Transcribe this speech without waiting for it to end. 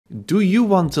Do you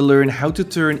want to learn how to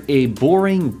turn a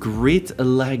boring grid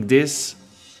like this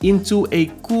into a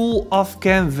cool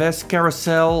off-canvas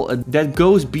carousel that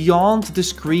goes beyond the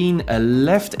screen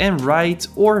left and right,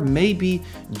 or maybe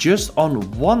just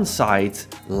on one side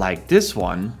like this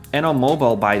one? And on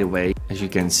mobile, by the way, as you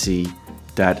can see,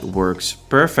 that works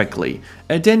perfectly.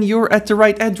 And then you're at the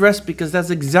right address, because that's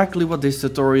exactly what this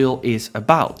tutorial is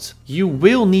about. You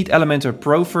will need Elementor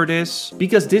Pro for this,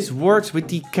 because this works with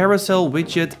the carousel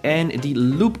widget and the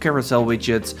loop carousel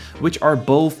widgets, which are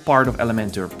both part of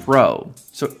Elementor Pro.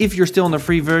 So if you're still on the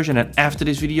free version and after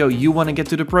this video you want to get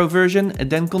to the pro version,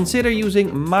 then consider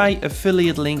using my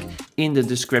affiliate link in the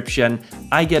description.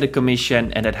 I get a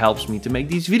commission and that helps me to make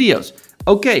these videos.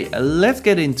 Okay, let's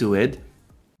get into it.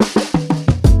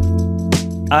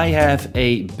 I have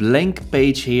a blank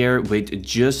page here with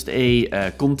just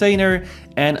a container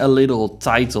and a little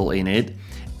title in it.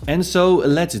 And so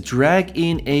let's drag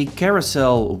in a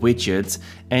carousel widget,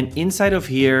 and inside of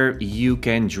here you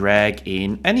can drag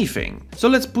in anything. So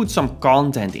let's put some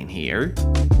content in here.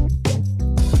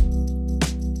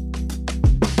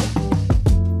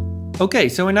 Okay,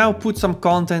 so we now put some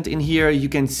content in here. You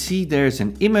can see there's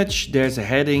an image, there's a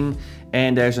heading,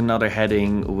 and there's another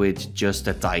heading with just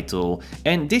a title.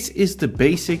 And this is the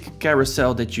basic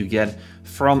carousel that you get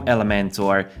from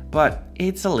Elementor, but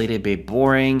it's a little bit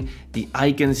boring. The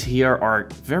icons here are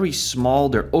very small,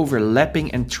 they're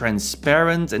overlapping and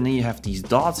transparent, and then you have these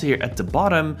dots here at the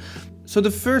bottom. So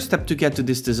the first step to get to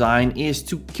this design is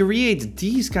to create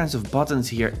these kinds of buttons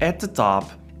here at the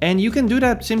top. And you can do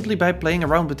that simply by playing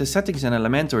around with the settings in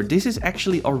Elementor. This is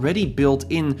actually already built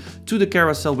in to the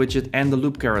carousel widget and the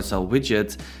loop carousel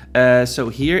widget. So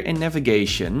here in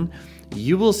navigation,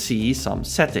 you will see some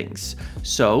settings.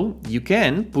 So you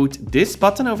can put this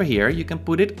button over here, you can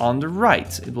put it on the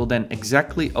right. It will then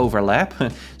exactly overlap.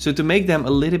 So to make them a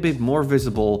little bit more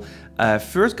visible,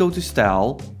 first go to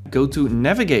Style, go to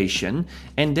Navigation,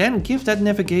 and then give that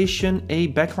navigation a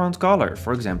background color.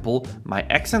 For example, my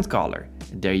accent color.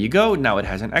 There you go, now it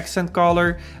has an accent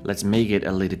color. Let's make it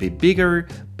a little bit bigger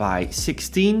by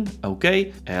 16,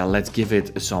 okay. Let's give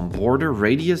it some border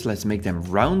radius, let's make them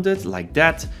rounded like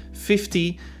that,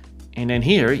 50. And then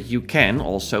here you can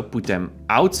also put them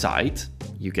outside,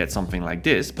 you get something like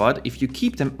this. But if you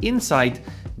keep them inside,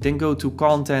 then go to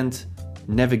Content,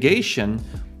 Navigation,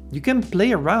 you can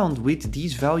play around with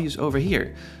these values over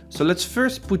here. So let's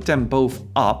first put them both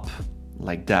up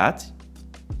like that,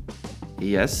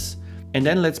 yes. And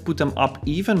then let's put them up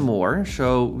even more,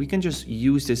 so we can just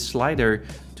use this slider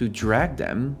to drag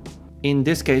them. In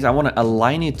this case, I want to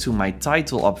align it to my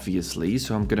title, obviously,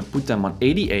 so I'm going to put them on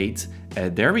 88.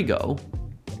 There we go.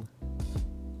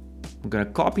 I'm going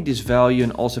to copy this value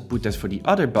and also put that for the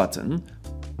other button.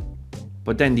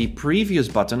 But then the previous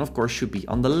button, of course, should be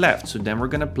on the left. So then we're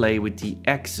going to play with the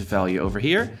X value over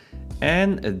here.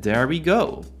 And there we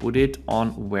go. Put it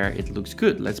on where it looks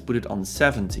good. Let's put it on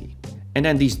 70. And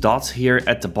then these dots here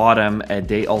at the bottom,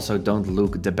 they also don't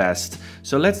look the best.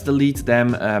 So let's delete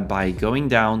them by going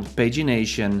down,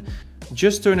 pagination,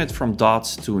 just turn it from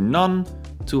dots to none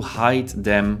to hide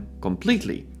them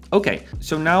completely. Okay,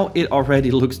 so now it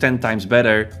already looks 10 times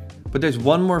better. But there's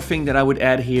one more thing that I would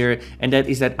add here, and that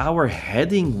is that our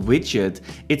heading widget,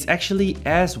 it's actually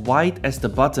as wide as the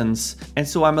buttons. And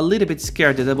so I'm a little bit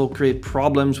scared that will create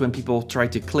problems when people try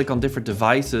to click on different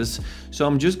devices. So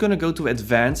I'm just gonna go to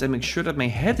advanced and make sure that my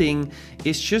heading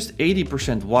is just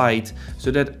 80% wide, so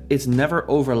that it never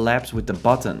overlaps with the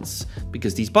buttons,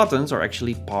 because these buttons are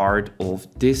actually part of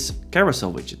this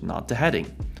carousel widget, not the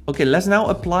heading. Okay, let's now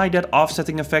apply that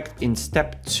offsetting effect in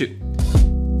step 2.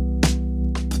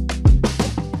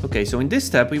 Okay, so in this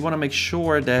step, we want to make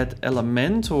sure that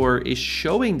Elementor is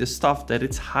showing the stuff that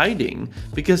it's hiding,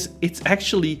 because it's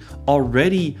actually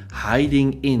already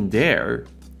hiding in there.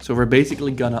 So we're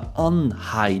basically gonna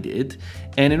unhide it.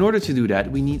 And in order to do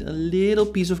that, we need a little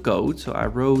piece of code. So I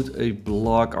wrote a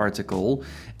blog article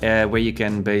where you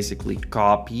can basically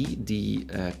copy the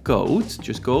code.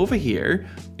 Just go over here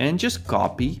and just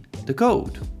copy the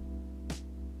code.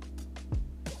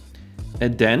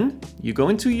 And then you go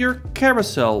into your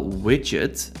carousel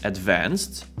widget,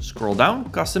 advanced, scroll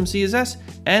down, custom CSS,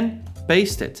 and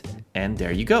paste it. And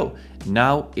there you go.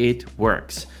 Now it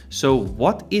works. So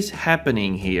what is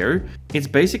happening here? It's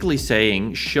basically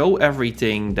saying show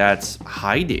everything that's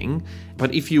hiding.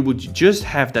 But if you would just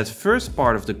have that first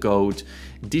part of the code,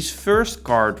 this first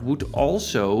card would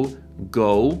also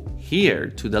go here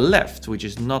to the left, which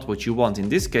is not what you want in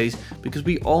this case, because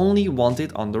we only want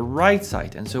it on the right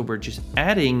side. And so we're just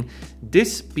adding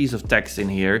this piece of text in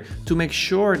here to make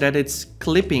sure that it's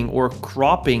clipping or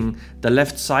cropping the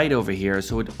left side over here,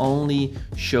 so it only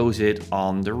shows it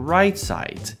on the right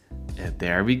side. And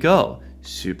there we go.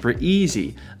 Super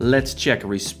easy. Let's check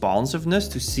responsiveness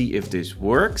to see if this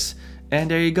works. And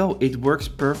there you go, it works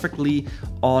perfectly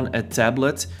on a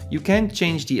tablet. You can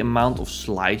change the amount of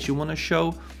slides you want to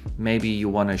show. Maybe you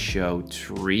want to show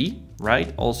 3,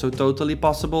 right? Also totally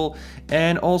possible.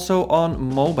 And also on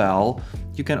mobile,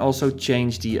 you can also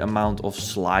change the amount of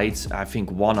slides. I think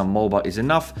 1 on mobile is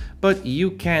enough, but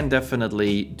you can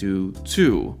definitely do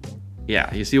 2.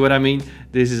 Yeah, you see what I mean?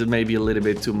 This is maybe a little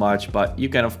bit too much, but you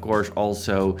can of course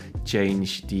also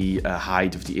change the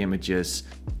height of the images.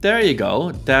 There you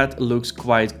go, that looks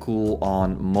quite cool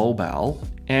on mobile.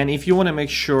 And if you want to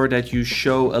make sure that you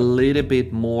show a little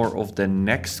bit more of the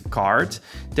next card,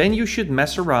 then you should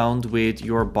mess around with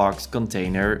your box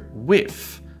container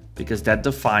width, because that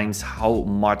defines how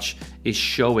much is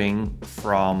showing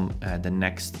from the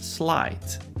next slide.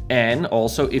 And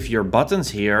also if your buttons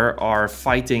here are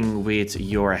fighting with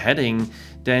your heading,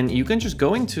 then you can just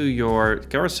go into your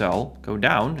carousel, go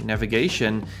down,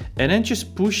 navigation, and then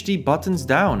just push the buttons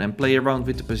down and play around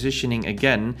with the positioning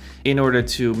again in order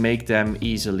to make them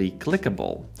easily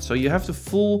clickable. So you have the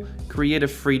full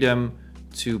creative freedom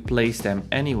to place them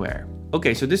anywhere.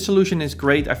 Okay, so this solution is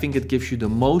great. I think it gives you the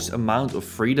most amount of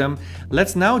freedom.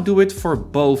 Let's now do it for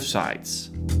both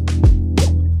sides.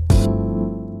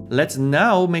 Let's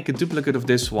now make a duplicate of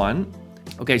this one.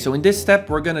 Okay, so in this step,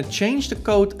 we're gonna change the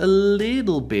code a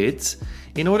little bit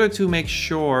in order to make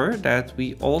sure that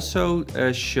we also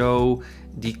show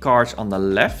the cards on the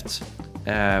left.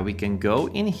 We can go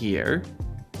in here,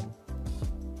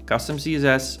 custom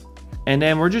CSS, and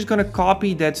then we're just gonna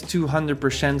copy that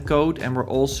 200% code, and we're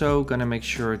also gonna make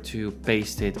sure to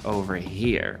paste it over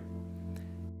here.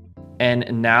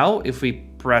 And now if we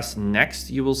press next,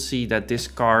 you will see that this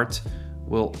card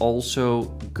will also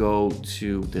go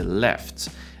to the left.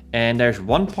 And there's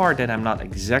one part that I'm not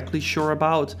exactly sure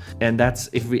about, and that's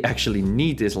if we actually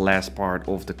need this last part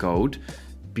of the code,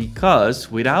 because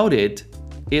without it,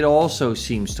 it also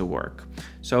seems to work.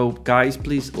 So guys,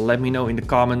 please let me know in the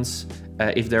comments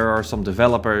if there are some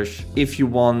developers, if you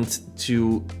want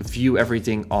to view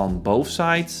everything on both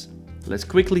sides. Let's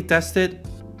quickly test it.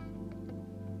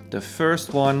 The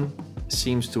first one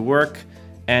seems to work,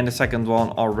 and the second one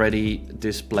already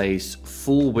displays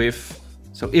full width.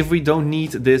 So if we don't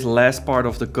need this last part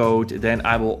of the code, then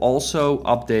I will also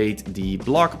update the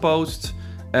blog post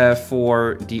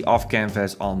for the off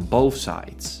canvas on both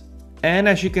sides. And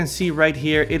as you can see right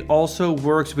here, it also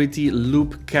works with the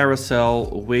loop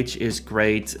carousel, which is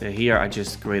great. Here I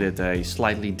just created a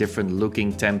slightly different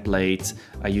looking template.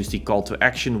 I use the call to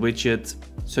action widget,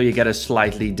 so you get a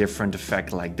slightly different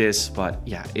effect like this, but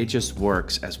yeah, it just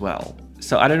works as well.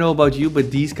 So I don't know about you, but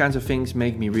these kinds of things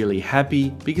make me really happy,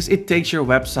 because it takes your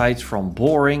websites from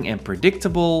boring and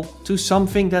predictable to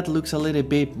something that looks a little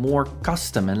bit more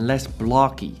custom and less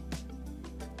blocky.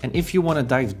 And if you want to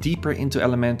dive deeper into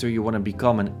Elementor, you want to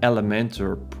become an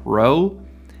Elementor Pro,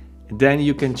 then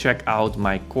you can check out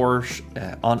my course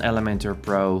on Elementor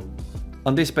Pro.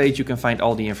 On this page you can find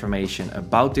all the information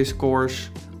about this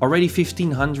course. Already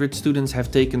 1,500 students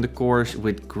have taken the course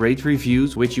with great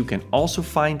reviews, which you can also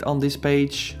find on this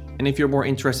page. And if you're more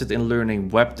interested in learning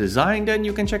web design, then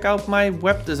you can check out my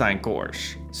web design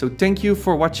course. So thank you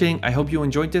for watching. I hope you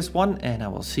enjoyed this one, and I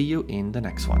will see you in the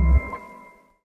next one.